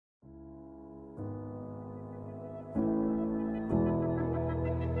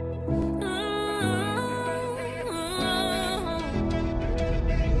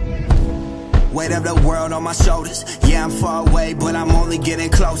Weight of the world on my shoulders. Yeah, I'm far away, but I'm only getting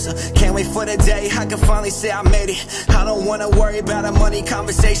closer. Can't wait for the day I can finally say I made it. I don't wanna worry about a money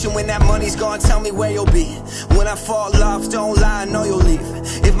conversation. When that money's gone, tell me where you'll be. When I fall off, don't lie, I know you'll leave.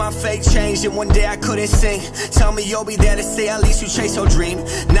 If my fate changed and one day I couldn't sing, tell me you'll be there to say at least you chase your dream.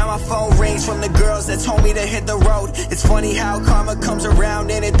 Now my phone rings from the girls that told me to hit the road. It's funny how karma comes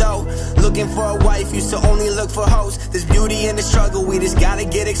around in it though. Looking for a wife, used to only look for hoes. There's beauty in the struggle, we just gotta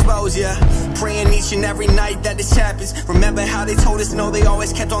get exposed, yeah. Praying each and every night that this happens. Remember how they told us no, they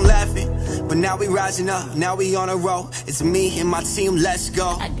always kept on laughing. But now we rising up, now we on a roll. It's me and my team, let's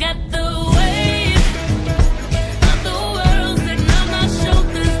go. I got the weight of the world sitting on my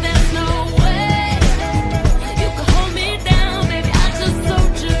shoulders. There's no way you can hold me down, baby. I just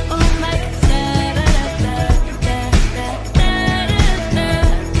told you I'm like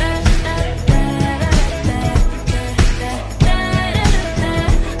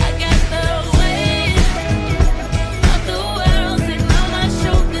I got the weight of the world sitting on my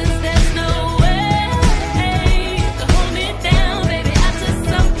shoulders. There's no way you can hold me down, baby. I just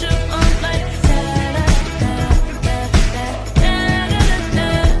told you I'm like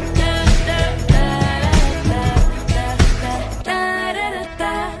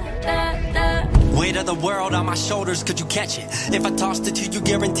Weight of the world on my shoulders, could you catch it? If I tossed it to you,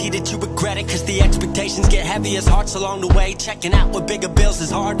 guarantee that you regret it. Cause the expectations get heavy as hearts along the way. Checking out what bigger bills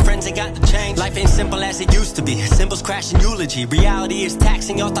is hard, friends ain't got to change. Life ain't simple as it used to be, symbols crashing eulogy. Reality is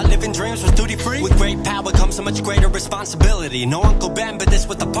taxing, y'all thought living dreams was duty free. With great power comes so much greater responsibility. No Uncle Ben, but this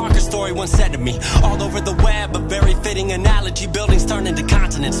what the Parker story once said to me. All over the web, a very fitting analogy. Buildings turn into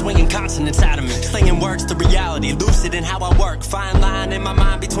continents, swinging consonants out of me. Slinging words to reality, lucid in how I work. Fine line in my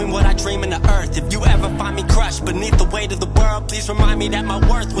mind between what I dream and the earth. If you ever find me crushed beneath the weight of the world, please remind me that my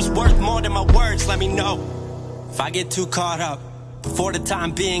worth was worth more than my words. Let me know if I get too caught up. But for the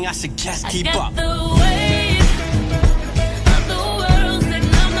time being, I suggest keep up. I got the weight